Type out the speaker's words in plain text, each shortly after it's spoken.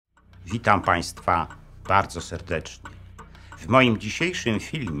Witam Państwa bardzo serdecznie. W moim dzisiejszym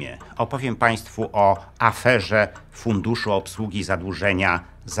filmie opowiem Państwu o aferze Funduszu Obsługi Zadłużenia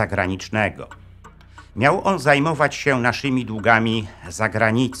Zagranicznego. Miał on zajmować się naszymi długami za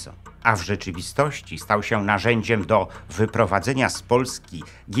granicą, a w rzeczywistości stał się narzędziem do wyprowadzenia z Polski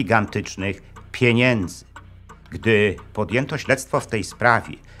gigantycznych pieniędzy. Gdy podjęto śledztwo w tej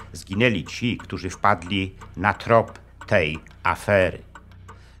sprawie, zginęli ci, którzy wpadli na trop tej afery.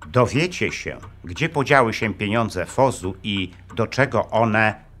 Dowiecie się, gdzie podziały się pieniądze FOZZ-u i do czego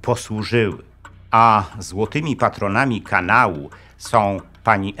one posłużyły. A złotymi patronami kanału są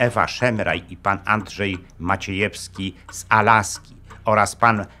pani Ewa Szemraj i pan Andrzej Maciejewski z Alaski oraz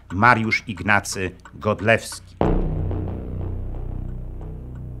pan Mariusz Ignacy Godlewski.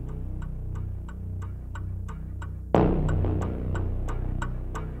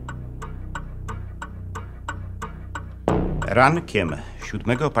 Rankiem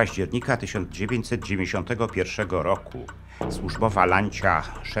 7 października 1991 roku służbowa lancia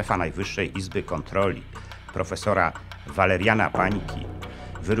szefa Najwyższej Izby Kontroli, profesora Waleriana Pańki,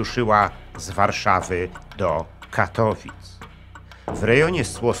 wyruszyła z Warszawy do Katowic. W rejonie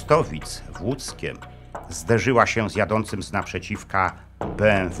Słostowic w Łódzkiem zderzyła się z jadącym z naprzeciwka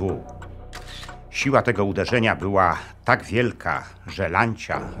BMW. Siła tego uderzenia była tak wielka, że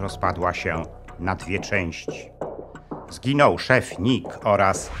lancia rozpadła się na dwie części. Zginął szef NIK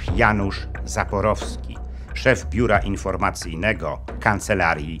oraz Janusz Zaporowski, szef Biura Informacyjnego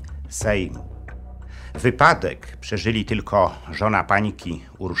Kancelarii Sejmu. Wypadek przeżyli tylko żona Pańki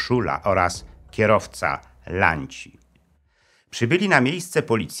Urszula oraz kierowca lanci. Przybyli na miejsce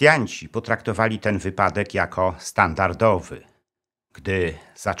policjanci potraktowali ten wypadek jako standardowy. Gdy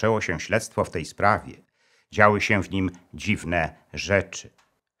zaczęło się śledztwo w tej sprawie, działy się w nim dziwne rzeczy.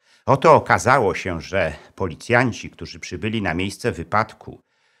 Oto okazało się, że policjanci, którzy przybyli na miejsce wypadku,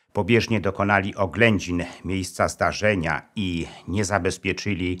 pobieżnie dokonali oględzin miejsca zdarzenia i nie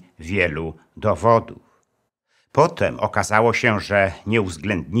zabezpieczyli wielu dowodów. Potem okazało się, że nie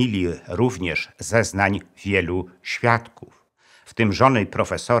uwzględnili również zeznań wielu świadków, w tym żony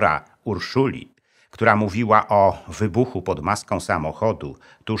profesora Urszuli, która mówiła o wybuchu pod maską samochodu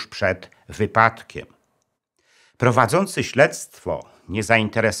tuż przed wypadkiem. Prowadzący śledztwo nie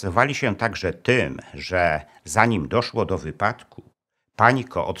zainteresowali się także tym, że zanim doszło do wypadku,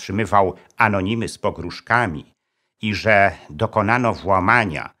 Pańko otrzymywał anonimy z pogróżkami i że dokonano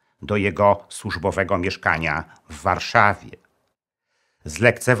włamania do jego służbowego mieszkania w Warszawie.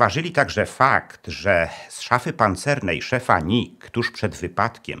 Zlekceważyli także fakt, że z szafy pancernej szefa NIK tuż przed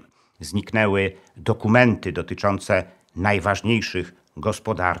wypadkiem zniknęły dokumenty dotyczące najważniejszych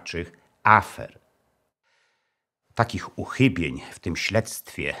gospodarczych afer. Takich uchybień w tym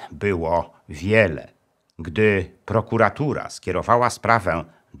śledztwie było wiele. Gdy prokuratura skierowała sprawę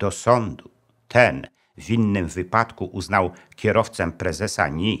do sądu, ten w innym wypadku uznał kierowcę prezesa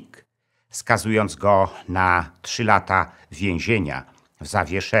NIK, skazując go na 3 lata więzienia w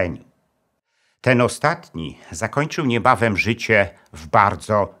zawieszeniu. Ten ostatni zakończył niebawem życie w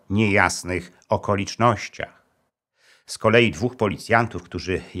bardzo niejasnych okolicznościach. Z kolei 2 policjantów,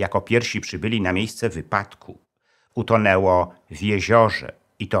 którzy jako pierwsi przybyli na miejsce wypadku, utonęło w jeziorze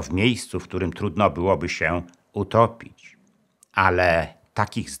i to w miejscu, w którym trudno byłoby się utopić. Ale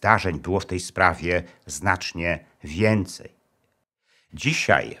takich zdarzeń było w tej sprawie znacznie więcej.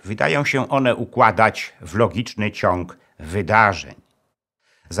 Dzisiaj wydają się one układać w logiczny ciąg wydarzeń.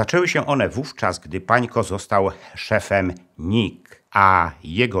 Zaczęły się one wówczas, gdy Pańko został szefem NIK, a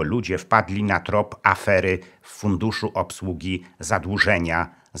jego ludzie wpadli na trop afery w Funduszu Obsługi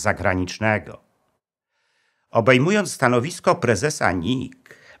Zadłużenia Zagranicznego. Obejmując stanowisko prezesa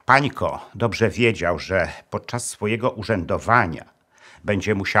NIK, Pańko dobrze wiedział, że podczas swojego urzędowania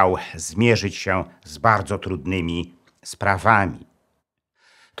będzie musiał zmierzyć się z bardzo trudnymi sprawami.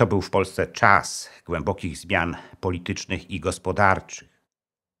 To był w Polsce czas głębokich zmian politycznych i gospodarczych.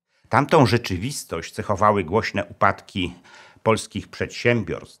 Tamtą rzeczywistość cechowały głośne upadki polskich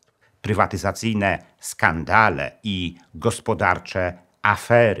przedsiębiorstw, prywatyzacyjne skandale i gospodarcze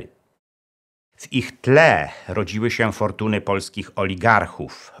afery. W ich tle rodziły się fortuny polskich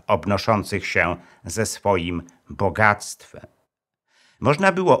oligarchów, obnoszących się ze swoim bogactwem.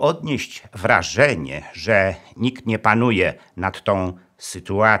 Można było odnieść wrażenie, że nikt nie panuje nad tą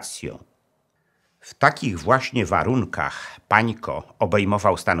sytuacją. W takich właśnie warunkach Pańko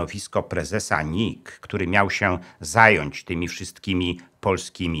obejmował stanowisko prezesa NIK, który miał się zająć tymi wszystkimi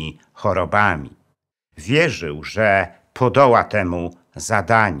polskimi chorobami. Wierzył, że podoła temu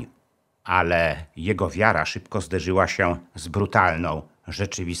zadaniu. Ale jego wiara szybko zderzyła się z brutalną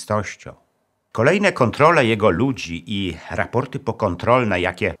rzeczywistością. Kolejne kontrole jego ludzi i raporty pokontrolne,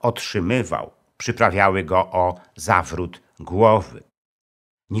 jakie otrzymywał, przyprawiały go o zawrót głowy.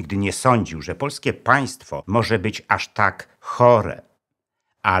 Nigdy nie sądził, że polskie państwo może być aż tak chore,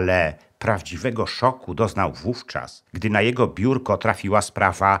 ale prawdziwego szoku doznał wówczas, gdy na jego biurko trafiła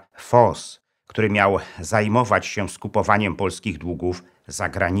sprawa FOZZ, który miał zajmować się skupowaniem polskich długów za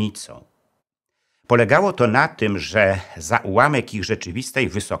granicą. Polegało to na tym, że za ułamek ich rzeczywistej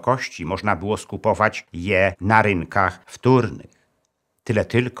wysokości można było skupować je na rynkach wtórnych. Tyle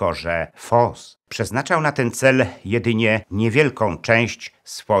tylko, że FOZZ przeznaczał na ten cel jedynie niewielką część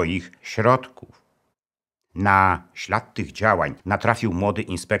swoich środków. Na ślad tych działań natrafił młody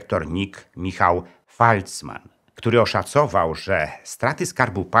inspektor NIK Michał Falcman, który oszacował, że straty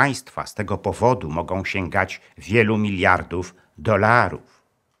Skarbu Państwa z tego powodu mogą sięgać wielu miliardów dolarów.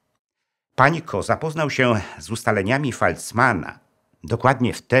 Pańko zapoznał się z ustaleniami Falcmana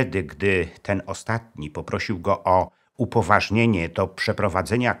dokładnie wtedy, gdy ten ostatni poprosił go o upoważnienie do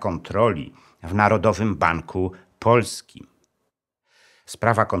przeprowadzenia kontroli w Narodowym Banku Polskim.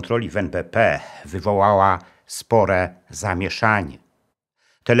 Sprawa kontroli w NBP wywołała spore zamieszanie.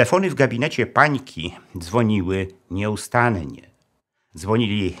 Telefony w gabinecie Pańki dzwoniły nieustannie.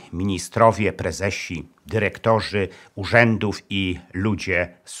 Dzwonili ministrowie, prezesi, dyrektorzy urzędów i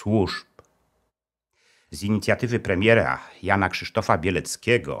ludzie służb. Z inicjatywy premiera Jana Krzysztofa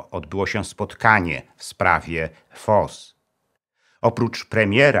Bieleckiego odbyło się spotkanie w sprawie FOZZ. Oprócz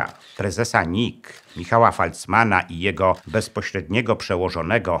premiera, prezesa NIK Michała Falcmana i jego bezpośredniego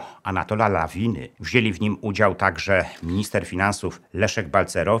przełożonego Anatola Lawiny wzięli w nim udział także minister finansów Leszek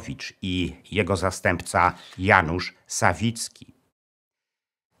Balcerowicz i jego zastępca Janusz Sawicki.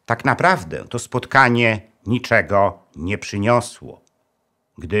 Tak naprawdę to spotkanie niczego nie przyniosło.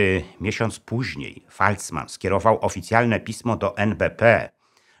 Gdy miesiąc później Falcman skierował oficjalne pismo do NBP,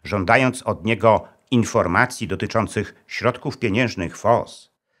 żądając od niego informacji dotyczących środków pieniężnych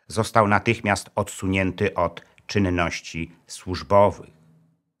FOZZ, został natychmiast odsunięty od czynności służbowych.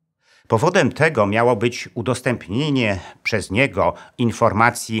 Powodem tego miało być udostępnienie przez niego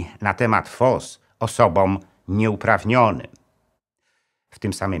informacji na temat FOZZ osobom nieuprawnionym. W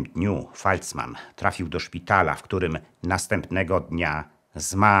tym samym dniu Falcman trafił do szpitala, w którym następnego dnia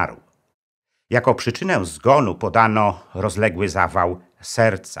zmarł. Jako przyczynę zgonu podano rozległy zawał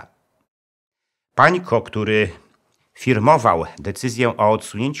serca. Pańko, który firmował decyzję o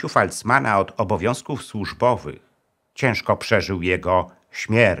odsunięciu Falcmana od obowiązków służbowych, ciężko przeżył jego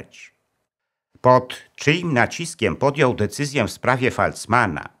śmierć. Pod czyim naciskiem podjął decyzję w sprawie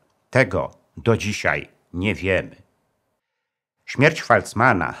Falcmana, tego do dzisiaj nie wiemy. Śmierć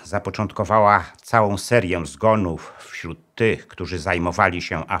Falcmana zapoczątkowała całą serię zgonów wśród tych, którzy zajmowali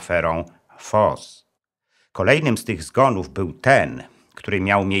się aferą FOZZ. Kolejnym z tych zgonów był ten, który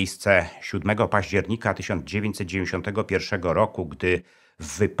miał miejsce 7 października 1991 roku, gdy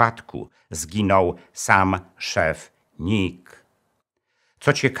w wypadku zginął sam szef NIK.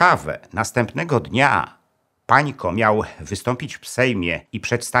 Co ciekawe, następnego dnia Pańko miał wystąpić w Sejmie i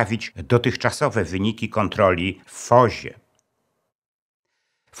przedstawić dotychczasowe wyniki kontroli w FOZzie.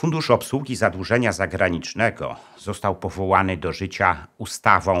 Fundusz Obsługi Zadłużenia Zagranicznego został powołany do życia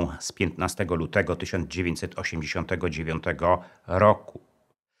ustawą z 15 lutego 1989 roku.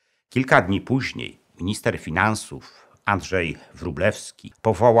 Kilka dni później minister finansów Andrzej Wróblewski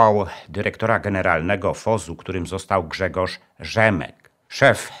powołał dyrektora generalnego FOZZ-u, którym został Grzegorz Rzemek.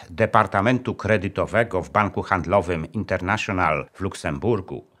 Szef Departamentu Kredytowego w Banku Handlowym International w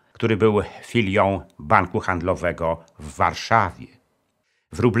Luksemburgu, który był filią Banku Handlowego w Warszawie.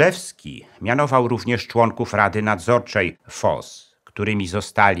 Wróblewski mianował również członków Rady Nadzorczej FOZZ, którymi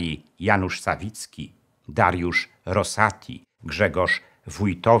zostali Janusz Sawicki, Dariusz Rosati, Grzegorz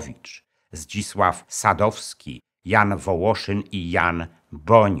Wójtowicz, Zdzisław Sadowski, Jan Wołoszyn i Jan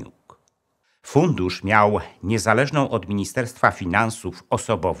Boniuk. Fundusz miał niezależną od Ministerstwa Finansów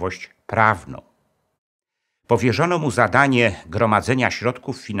osobowość prawną. Powierzono mu zadanie gromadzenia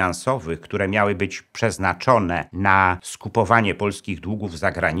środków finansowych, które miały być przeznaczone na skupowanie polskich długów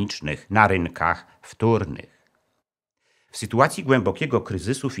zagranicznych na rynkach wtórnych. W sytuacji głębokiego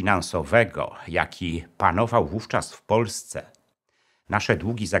kryzysu finansowego, jaki panował wówczas w Polsce, nasze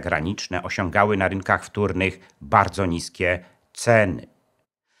długi zagraniczne osiągały na rynkach wtórnych bardzo niskie ceny.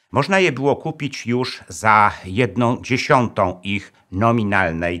 Można je było kupić już za 1/10 ich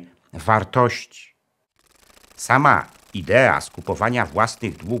nominalnej wartości. Sama idea skupowania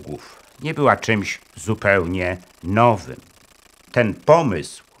własnych długów nie była czymś zupełnie nowym. Ten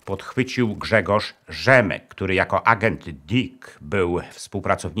pomysł podchwycił Grzegorz Rzemek, który jako agent DIK był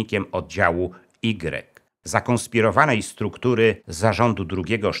współpracownikiem oddziału Y. zakonspirowanej struktury zarządu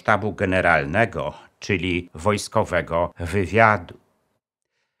II Sztabu Generalnego, czyli wojskowego wywiadu.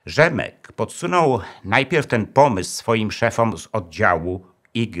 Rzemek podsunął najpierw ten pomysł swoim szefom z oddziału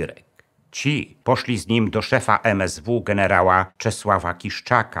Y. Ci poszli z nim do szefa MSW generała Czesława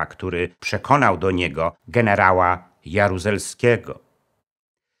Kiszczaka, który przekonał do niego generała Jaruzelskiego.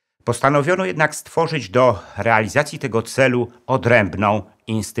 Postanowiono jednak stworzyć do realizacji tego celu odrębną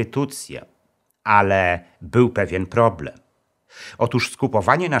instytucję, ale był pewien problem. Otóż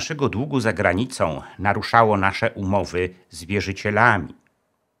skupowanie naszego długu za granicą naruszało nasze umowy z wierzycielami.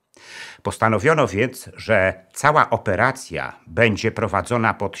 Postanowiono więc, że cała operacja będzie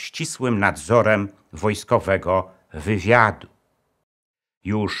prowadzona pod ścisłym nadzorem wojskowego wywiadu.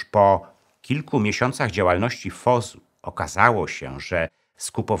 Już po kilku miesiącach działalności FOZZ-u okazało się, że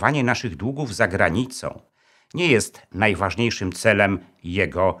skupowanie naszych długów za granicą nie jest najważniejszym celem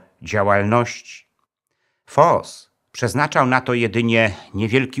jego działalności. FOZZ przeznaczał na to jedynie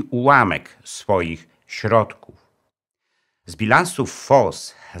niewielki ułamek swoich środków. Z bilansów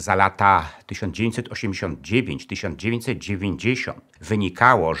FOZZ za lata 1989-1990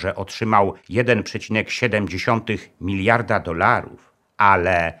 wynikało, że otrzymał 1,7 miliarda dolarów,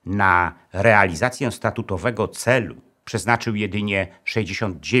 ale na realizację statutowego celu przeznaczył jedynie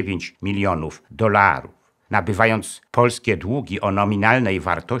 69 milionów dolarów, nabywając polskie długi o nominalnej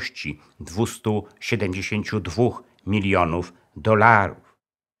wartości 272 milionów dolarów.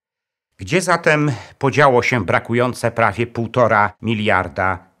 Gdzie zatem podziało się brakujące prawie 1,5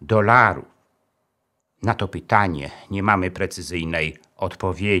 miliarda dolarów? Na to pytanie nie mamy precyzyjnej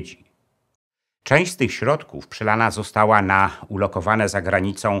odpowiedzi. Część z tych środków przelana została na ulokowane za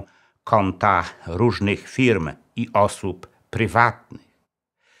granicą konta różnych firm i osób prywatnych.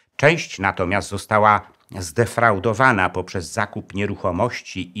 Część natomiast została zdefraudowana poprzez zakup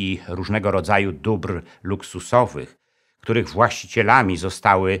nieruchomości i różnego rodzaju dóbr luksusowych, których właścicielami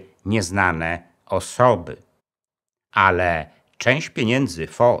zostały nieznane osoby. Ale część pieniędzy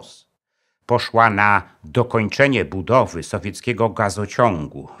FOZZ poszła na dokończenie budowy sowieckiego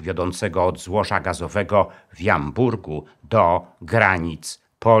gazociągu wiodącego od złoża gazowego w Jamburgu do granic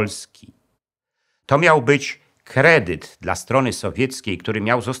Polski. To miał być kredyt dla strony sowieckiej, który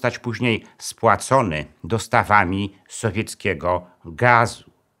miał zostać później spłacony dostawami sowieckiego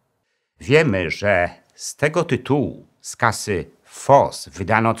gazu. Wiemy, że z tego tytułu z kasy FOZZ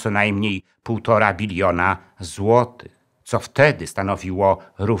wydano co najmniej 1,5 biliona złotych, co wtedy stanowiło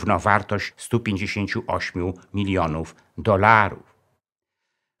równowartość 158 milionów dolarów.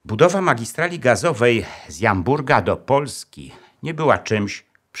 Budowa magistrali gazowej z Jamburga do Polski nie była czymś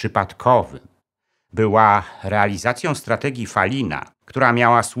przypadkowym. Była realizacją strategii Falina, która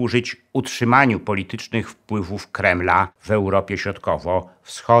miała służyć utrzymaniu politycznych wpływów Kremla w Europie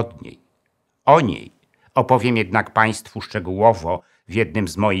Środkowo-Wschodniej. O niej opowiem jednak Państwu szczegółowo w jednym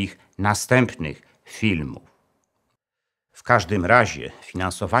z moich następnych filmów. W każdym razie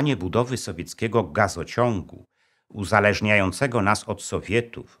finansowanie budowy sowieckiego gazociągu uzależniającego nas od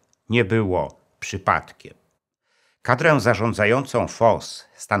Sowietów nie było przypadkiem. Kadrę zarządzającą FOZZ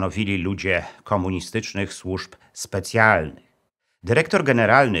stanowili ludzie komunistycznych służb specjalnych. Dyrektor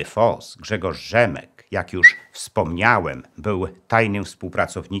generalny FOZZ Grzegorz Rzemek, jak już wspomniałem, był tajnym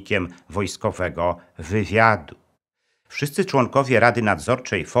współpracownikiem wojskowego wywiadu. Wszyscy członkowie Rady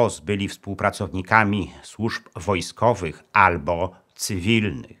Nadzorczej FOZZ byli współpracownikami służb wojskowych albo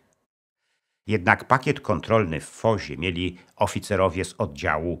cywilnych. Jednak pakiet kontrolny w FOZzie mieli oficerowie z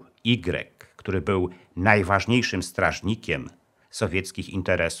oddziału Y, który był najważniejszym strażnikiem sowieckich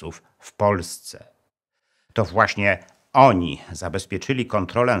interesów w Polsce. To właśnie oni zabezpieczyli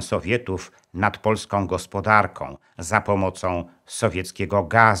kontrolę Sowietów nad polską gospodarką za pomocą sowieckiego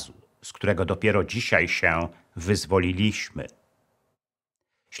gazu, z którego dopiero dzisiaj się wyzwoliliśmy.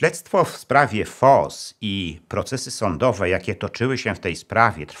 Śledztwo w sprawie FOZZ i procesy sądowe, jakie toczyły się w tej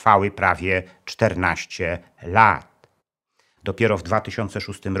sprawie, trwały prawie 14 lat. Dopiero w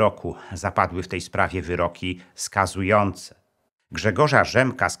 2006 roku zapadły w tej sprawie wyroki skazujące. Grzegorza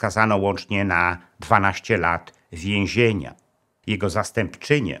Rzemka skazano łącznie na 12 lat więzienia. Jego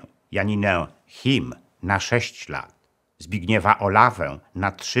zastępczynię, Janinę Him, na 6 lat. Zbigniewa Olawę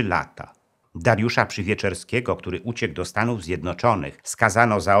na 3 lata. Dariusza Przywieczerskiego, który uciekł do Stanów Zjednoczonych,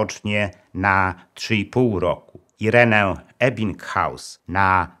 skazano zaocznie na 3,5 roku. Irenę Ebbinghaus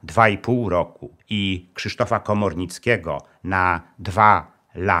na 2,5 roku i Krzysztofa Komornickiego na 2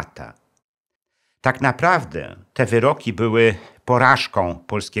 lata. Tak naprawdę te wyroki były porażką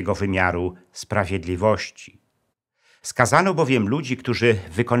polskiego wymiaru sprawiedliwości. Skazano bowiem ludzi, którzy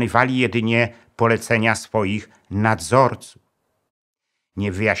wykonywali jedynie polecenia swoich nadzorców.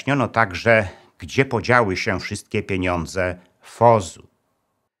 Nie wyjaśniono także, gdzie podziały się wszystkie pieniądze FOZZ-u.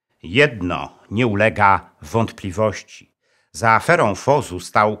 Jedno nie ulega wątpliwości. Za aferą FOZZ-u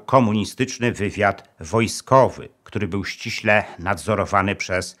stał komunistyczny wywiad wojskowy, który był ściśle nadzorowany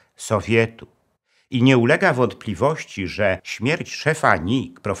przez Sowietów. I nie ulega wątpliwości, że śmierć szefa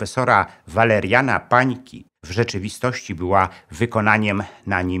NIK, profesora Waleriana Pańki, w rzeczywistości była wykonaniem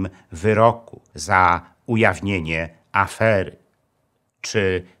na nim wyroku za ujawnienie afery.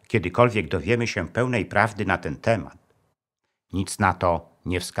 Czy kiedykolwiek dowiemy się pełnej prawdy na ten temat? Nic na to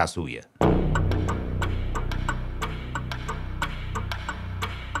nie wskazuje.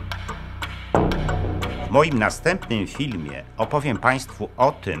 W moim następnym filmie opowiem Państwu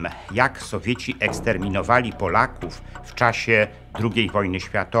o tym, jak Sowieci eksterminowali Polaków w czasie II wojny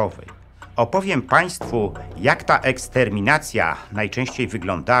światowej. Opowiem Państwu, jak ta eksterminacja najczęściej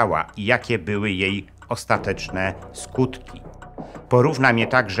wyglądała i jakie były jej ostateczne skutki. Porównam je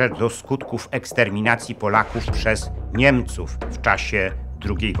także do skutków eksterminacji Polaków przez Niemców w czasie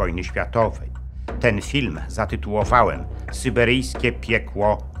II wojny światowej. Ten film zatytułowałem Syberyjskie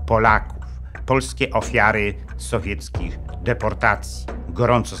piekło Polaków. Polskie ofiary sowieckich deportacji.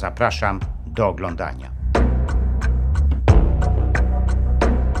 Gorąco zapraszam do oglądania.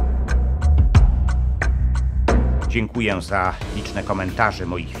 Dziękuję za liczne komentarze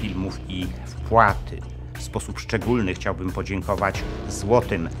moich filmów i wpłaty. W sposób szczególny chciałbym podziękować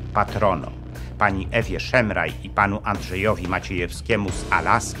złotym patronom, pani Ewie Szemraj i panu Andrzejowi Maciejewskiemu z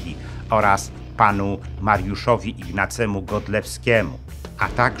Alaski oraz panu Mariuszowi Ignacemu Godlewskiemu, a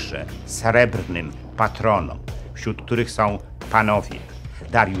także srebrnym patronom, wśród których są panowie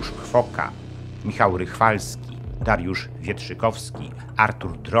Dariusz Kwoka, Michał Rychwalski, Dariusz Wietrzykowski,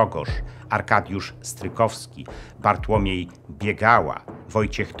 Artur Drogosz, Arkadiusz Strykowski, Bartłomiej Biegała,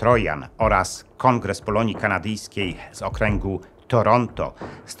 Wojciech Trojan oraz Kongres Polonii Kanadyjskiej z okręgu Toronto,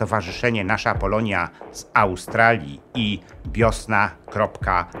 Stowarzyszenie Nasza Polonia z Australii i biosna.pl.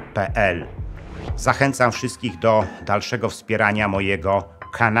 Zachęcam wszystkich do dalszego wspierania mojego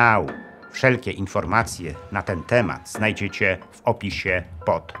kanału. Wszelkie informacje na ten temat znajdziecie w opisie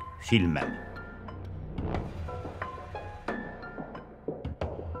pod filmem.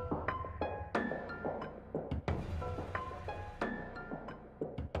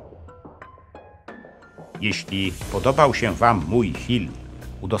 Jeśli podobał się Wam mój film,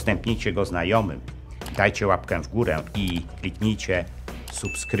 udostępnijcie go znajomym, dajcie łapkę w górę i kliknijcie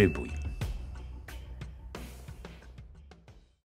subskrybuj.